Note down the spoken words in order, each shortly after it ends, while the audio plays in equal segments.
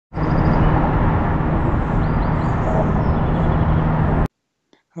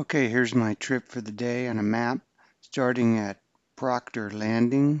Okay, here's my trip for the day on a map, starting at Proctor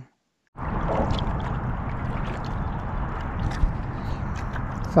Landing.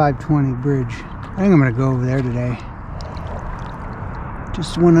 520 bridge. I think I'm going to go over there today.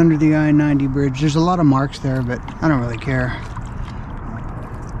 Just went under the I-90 bridge. There's a lot of marks there, but I don't really care.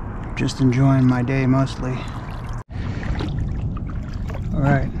 Just enjoying my day mostly.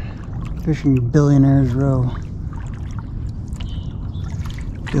 Alright, fishing Billionaires Row.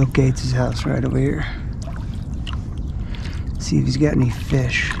 Bill Gates' house right over here. See if he's got any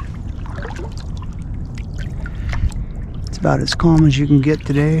fish. It's about as calm as you can get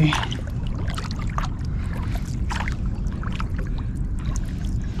today.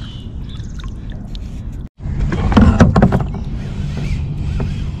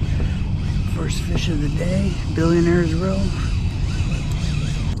 First fish of the day, Billionaires Row.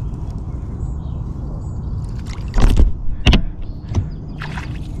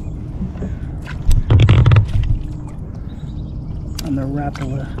 On the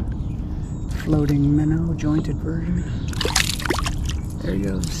Rapala floating minnow, jointed version. There you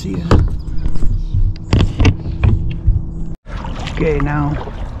go, see ya. Okay, now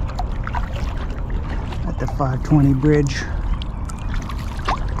at the 520 bridge.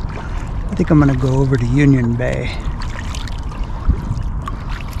 I think I'm gonna go over to Union Bay.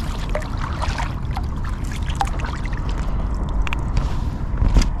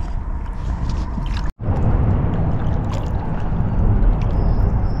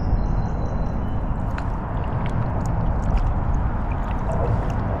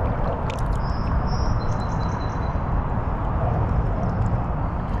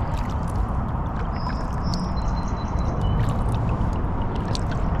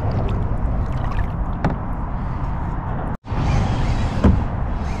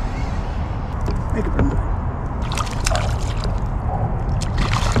 Make it run.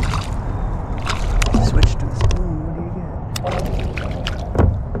 Switch to the spoon. What do you get?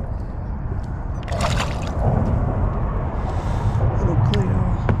 Little Cleo.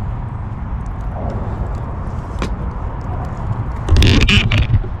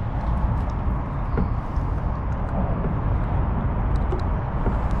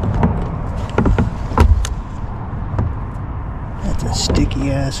 That's a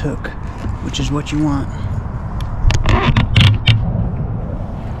sticky ass hook, which is what you want.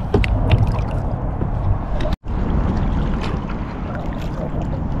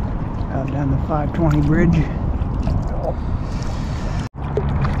 Out down the 520 bridge.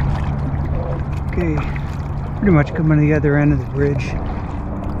 Okay, pretty much coming to the other end of the bridge.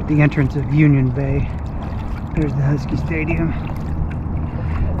 The entrance of Union Bay. There's the Husky Stadium.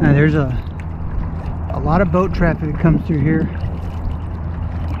 Now there's a lot of boat traffic that comes through here.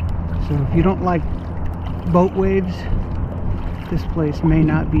 So if you don't like boat waves, this place may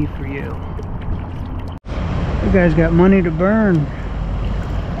not be for you. You guys got money to burn.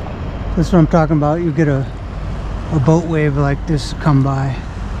 That's what I'm talking about. You get a boat wave like this come by.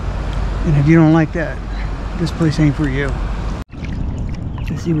 And if you don't like that, this place ain't for you.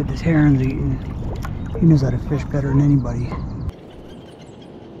 Let's see what this heron's eating. He knows how to fish better than anybody.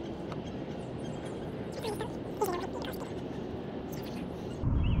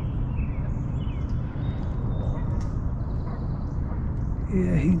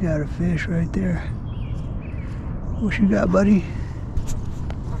 Yeah, he got a fish right there. What you got, buddy?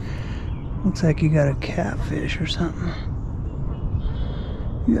 Looks like you got a catfish or something.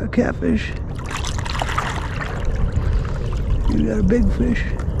 You got a catfish? You got a big fish?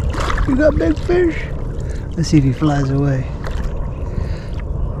 You got big fish? Let's see if he flies away.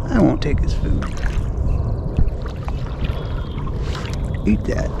 I won't take his food. Eat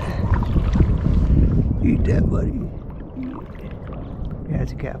that. Eat that, buddy. Yeah,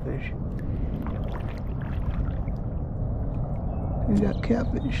 it's a catfish. You got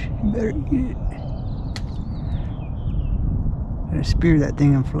catfish. You better eat it. Gotta spear that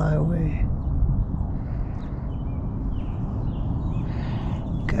thing and fly away.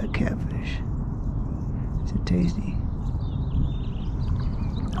 Got catfish. Is it tasty?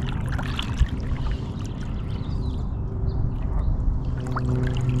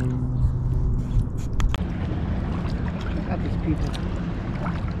 Look at these people.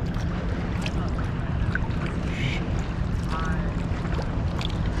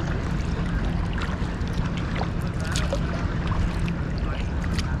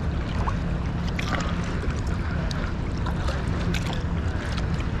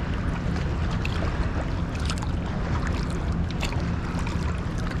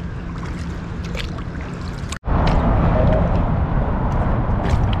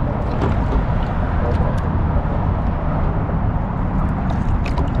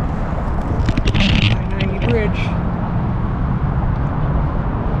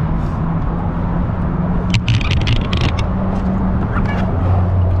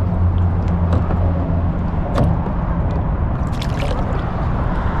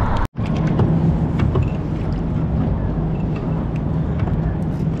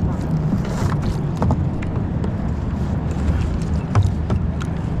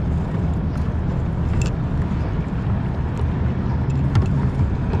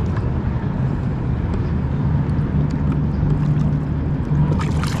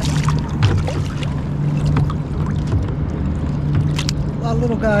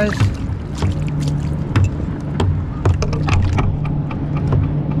 guys.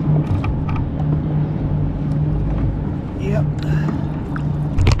 Yep.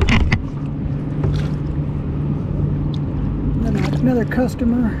 Another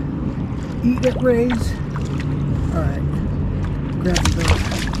customer. Eat at Ray's. Alright. Grab the boat.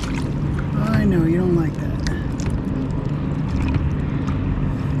 I know you don't like that.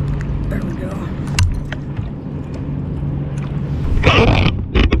 There we go.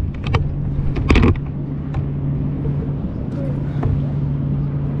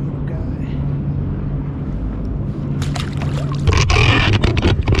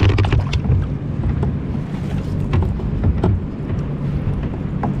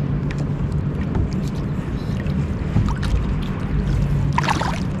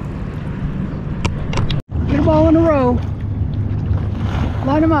 Get them all in a row.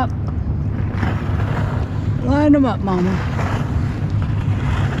 Line them up. Line them up, Mama.